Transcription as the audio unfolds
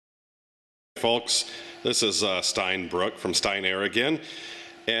folks. This is Steinbrook from SteinAir again,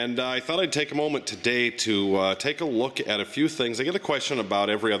 and I thought I'd take a moment today to take a look at a few things. I get a question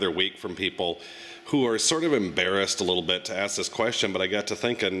about every other week from people who are sort of embarrassed a little bit to ask this question, but I got to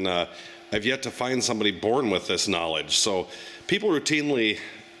thinking I've yet to find somebody born with this knowledge. So people routinely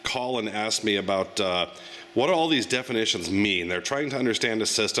call and ask me about what do all these definitions mean. They're trying to understand a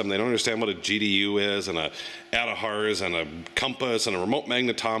system. They don't understand what a GDU is, and a ADAHRS, and a compass, and a remote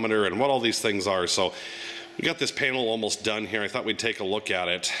magnetometer, and what all these things are. So we got this panel almost done here. I thought we'd take a look at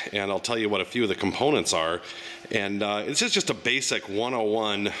it, and I'll tell you what a few of the components are. And it's just a basic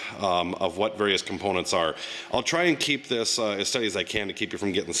 101 of what various components are. I'll try and keep this as steady as I can to keep you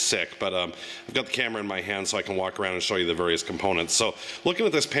from getting sick, but I've got the camera in my hand so I can walk around and show you the various components. So looking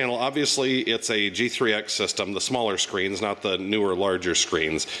at this panel, obviously it's a G3X system, the smaller screens, not the newer, larger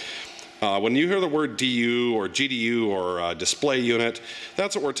screens. When you hear the word DU or GDU or display unit,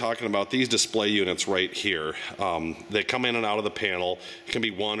 that's what we're talking about, these display units right here. They come in and out of the panel. It can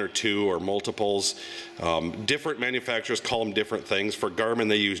be one or two or multiples. Different manufacturers call them different things. For Garmin,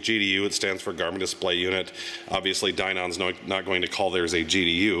 they use GDU. It stands for Garmin Display Unit. Obviously, Dynon's not going to call theirs a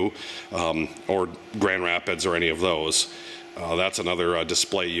GDU or Grand Rapids or any of those. That's another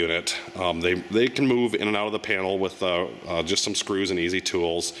display unit. They can move in and out of the panel with just some screws and easy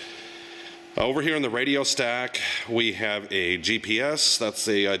tools. Over here in the radio stack, we have a GPS, that's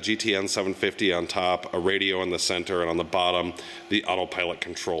a GTN 750 on top, a radio in the center, and on the bottom, the autopilot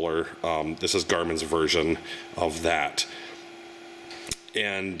controller. This is Garmin's version of that.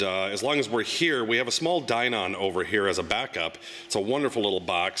 And as long as we're here, we have a small Dynon over here as a backup. It's a wonderful little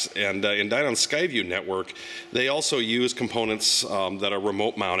box, and in Dynon's Skyview network, they also use components that are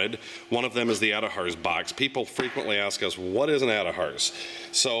remote mounted. One of them is the ADAHRS box. People frequently ask us, what is an ADAHRS?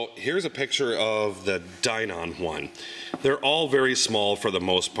 So here's a picture of the Dynon one. They're all very small for the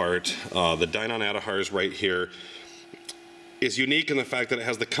most part. The Dynon ADAHRS right here is unique in the fact that it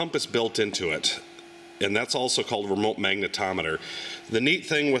has the compass built into it. And that's also called remote magnetometer. The neat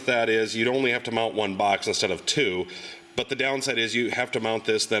thing with that is you'd only have to mount one box instead of two, but the downside is you have to mount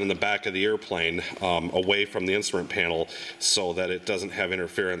this then in the back of the airplane away from the instrument panel so that it doesn't have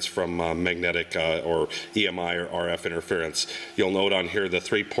interference from magnetic or EMI or RF interference. You'll note on here the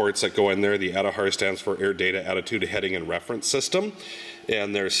 3 ports that go in there. The ADAHRS stands for Air Data Attitude Heading and Reference System,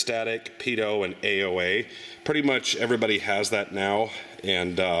 and there's static, pitot, and AOA. Pretty much everybody has that now,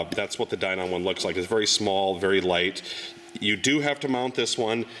 and that's what the Dynon one looks like. It's very small, very light. You do have to mount this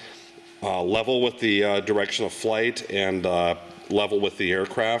one level with the direction of flight and level with the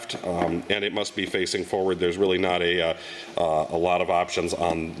aircraft, and it must be facing forward. There's really not a lot of options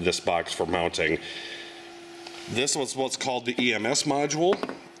on this box for mounting. This was what's called the EMS module.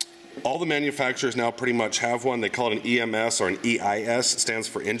 All the manufacturers now pretty much have one. They call it an EMS or an EIS. It stands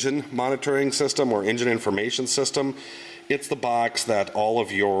for Engine Monitoring System or Engine Information System. It's the box that all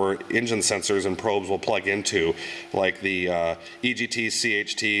of your engine sensors and probes will plug into, like the EGTs,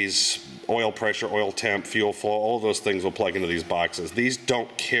 CHTs, oil pressure, oil temp, fuel flow, all of those things will plug into these boxes. These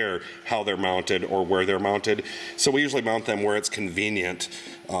don't care how they're mounted or where they're mounted, so we usually mount them where it's convenient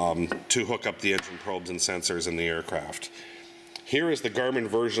to hook up the engine probes and sensors in the aircraft. Here is the Garmin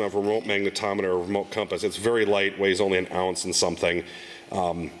version of remote magnetometer or remote compass. It's very light, weighs only 1 ounce and something.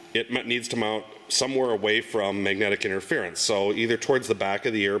 It needs to mount somewhere away from magnetic interference, so either towards the back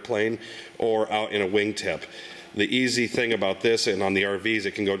of the airplane or out in a wingtip. The easy thing about this, and on the RVs,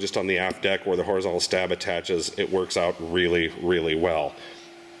 it can go just on the aft deck where the horizontal stab attaches. It works out really, really well.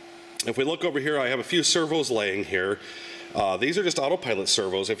 If we look over here, I have a few servos laying here. These are just autopilot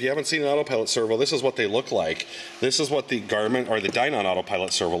servos. If you haven't seen an autopilot servo, this is what they look like. This is what the Garmin, or the Dynon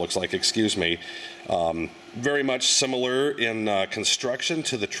autopilot servo looks like, excuse me. Very much similar in construction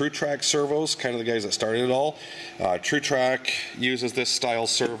to the TrueTrack servos, kind of the guys that started it all. TrueTrack uses this style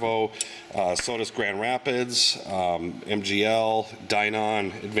servo, so does Grand Rapids, MGL,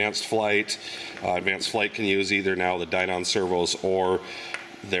 Dynon, Advanced Flight. Advanced Flight can use either now the Dynon servos or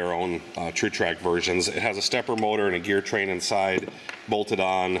their own TrueTrack versions. It has a stepper motor and a gear train inside, bolted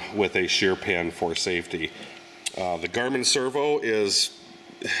on with a shear pin for safety. The Garmin servo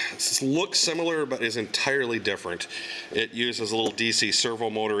looks similar but is entirely different. It uses a little DC servo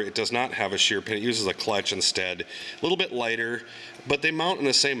motor. It does not have a shear pin. It uses a clutch instead. A little bit lighter, but they mount in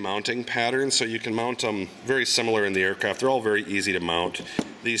the same mounting pattern, so you can mount them very similar in the aircraft. They're all very easy to mount.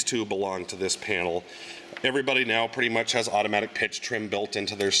 These two belong to this panel. Everybody now pretty much has automatic pitch trim built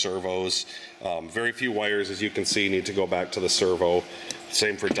into their servos. Very few wires, as you can see, need to go back to the servo.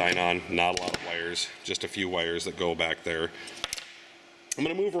 Same for Dynon, not a lot of wires, just a few wires that go back there. I'm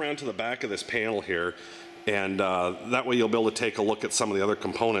going to move around to the back of this panel here. And that way you'll be able to take a look at some of the other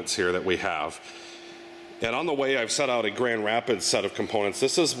components here that we have. And on the way, I've set out a Grand Rapids set of components.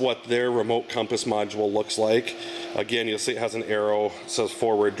 This is what their remote compass module looks like. Again, you'll see it has an arrow, it says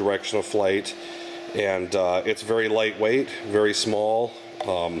forward direction of flight, and it's very lightweight, very small.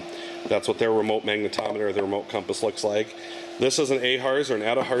 That's what their remote magnetometer, their remote compass looks like. This is an ADAHRS or an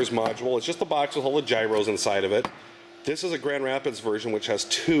ADAHRS module. It's just a box with all the gyros inside of it. This is a Grand Rapids version, which has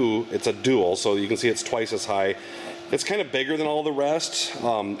two. It's a dual, so you can see it's twice as high. It's kind of bigger than all the rest.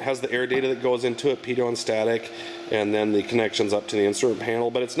 Has the air data that goes into it, pitot and static, and then the connections up to the instrument panel,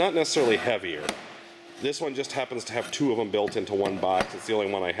 but it's not necessarily heavier. This one just happens to have two of them built into one box. It's the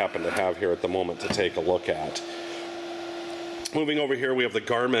only one I happen to have here at the moment to take a look at. Moving over here, we have the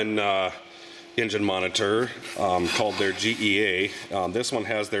Garmin engine monitor called their GEA. This one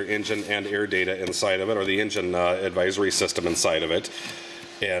has their engine and air data inside of it, or the engine advisory system inside of it.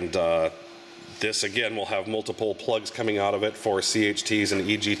 And this again will have multiple plugs coming out of it for CHTs and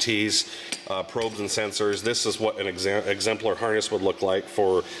EGTs, probes and sensors. This is what an exemplar harness would look like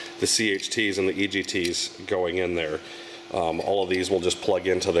for the CHTs and the EGTs going in there. All of these will just plug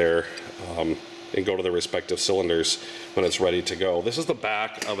into there and go to their respective cylinders when it's ready to go. This is the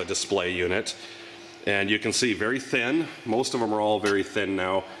back of a display unit, and you can see very thin. Most of them are all very thin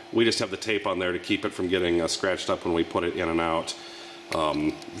now. We just have the tape on there to keep it from getting scratched up when we put it in and out.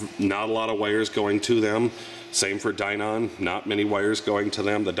 Not a lot of wires going to them. Same for Dynon, not many wires going to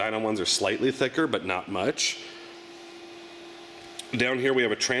them. The Dynon ones are slightly thicker, but not much. Down here we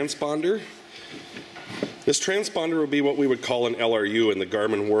have a transponder. This transponder would be what we would call an LRU in the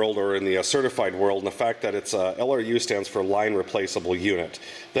Garmin world or in the certified world, and the fact that it's LRU stands for line replaceable unit.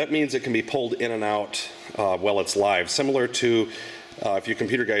 That means it can be pulled in and out while it's live, similar to if you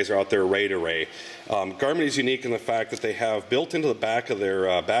computer guys are out there, RAID array. Garmin is unique in the fact that they have built into the back of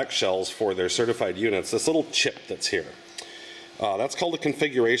their back shells for their certified units this little chip that's here. That's called a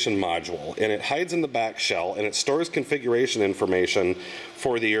configuration module, and it hides in the back shell, and it stores configuration information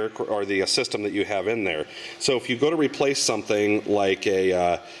for the air or the system that you have in there. So if you go to replace something like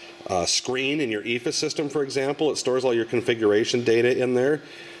a screen in your EIS system, for example, it stores all your configuration data in there.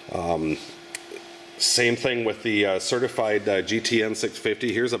 Same thing with the certified GTN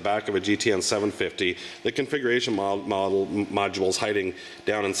 650. Here's a back of a GTN 750. The configuration module is hiding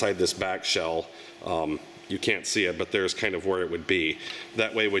down inside this back shell. You can't see it, but there's kind of where it would be.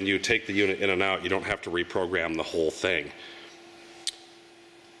 That way when you take the unit in and out, you don't have to reprogram the whole thing.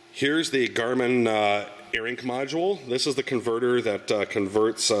 Here's the Garmin AirInc module. This is the converter that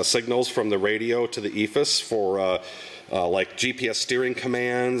converts signals from the radio to the EIS for like GPS steering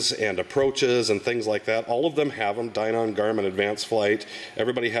commands and approaches and things like that. All of them have them. Dynon, Garmin, Advanced Flight.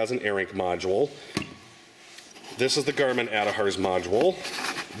 Everybody has an AirInc module. This is the Garmin ADAHRS module.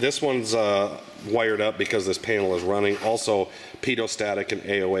 This one's wired up because this panel is running. Also, pitot-static and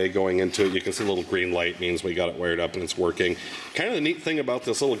AOA going into it. You can see a little green light means we got it wired up and it's working. Kind of the neat thing about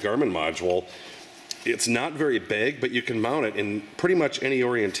this little Garmin module, it's not very big, but you can mount it in pretty much any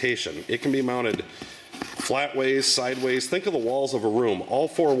orientation. It can be mounted flat ways, sideways. Think of the walls of a room. All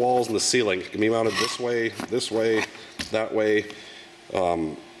four walls and the ceiling can be mounted this way, that way,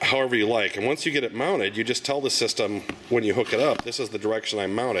 however you like. And once you get it mounted, you just tell the system when you hook it up, this is the direction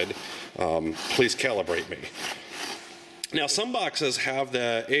I'm mounted, please calibrate me. Now some boxes have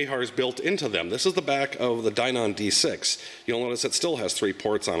the ADAHRS built into them. This is the back of the Dynon D6. You'll notice it still has 3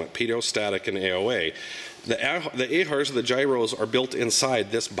 ports on it, pitot, static, and AOA. The ADAHRS or the gyros are built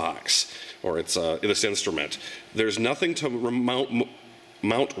inside this box, or it's this instrument. There's nothing to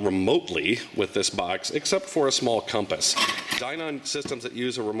mount remotely with this box except for a small compass. Dynon systems that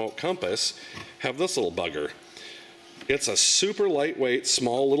use a remote compass have this little bugger. It's a super lightweight,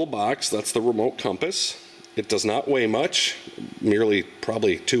 small little box. That's the remote compass. It does not weigh much, merely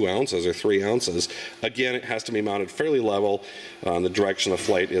probably 2 ounces or 3 ounces. Again, it has to be mounted fairly level. The direction of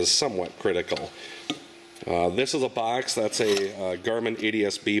flight is somewhat critical. This is a box that's a Garmin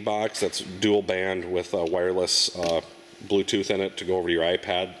ADS-B box that's dual band with wireless Bluetooth in it to go over to your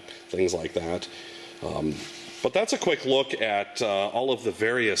iPad, things like that. But that's a quick look at all of the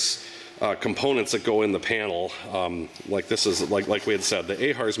various components that go in the panel. Like this is, like we had said, the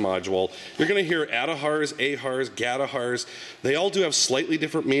ADAHRS module. You're going to hear ADAHRS, ADAHRS, GADAHRS. They all do have slightly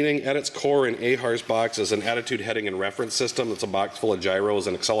different meaning. At its core, an ADAHRS box is an attitude heading and reference system. It's a box full of gyros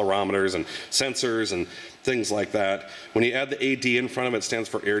and accelerometers and sensors and things like that. When you add the AD in front of it, it stands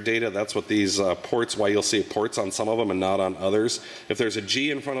for air data. That's what these ports, why you'll see ports on some of them and not on others. If there's a G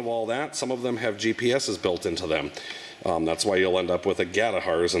in front of all that, some of them have GPSs built into them. That's why you'll end up with a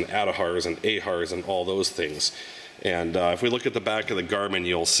GADAHRS and ADAHRS and ADAHRS and all those things. And if we look at the back of the Garmin,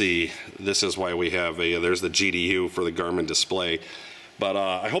 you'll see this is why we have there's the GDU for the Garmin display. But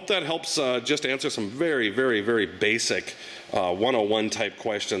I hope that helps just answer some very, very, very basic 101 type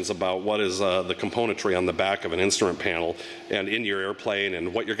questions about what is the componentry on the back of an instrument panel and in your airplane,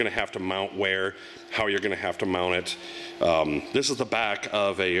 and what you're going to have to mount where, how you're going to have to mount it. This is the back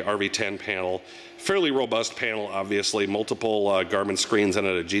of a RV10 panel. Fairly robust panel, obviously. Multiple Garmin screens in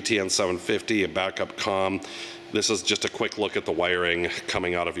it, a GTN 750, a backup comm. This is just a quick look at the wiring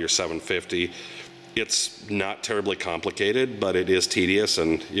coming out of your 750. It's not terribly complicated, but it is tedious,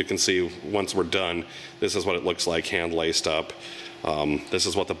 and you can see once we're done, this is what it looks like hand laced up. This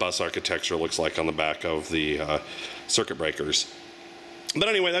is what the bus architecture looks like on the back of the circuit breakers. But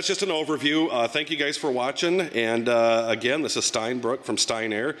anyway, that's just an overview. Thank you guys for watching, and again, this is Steinbrook from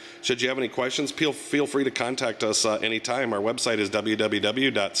SteinAir. Should you have any questions, feel free to contact us anytime. Our website is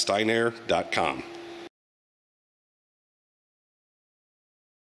www.steinair.com.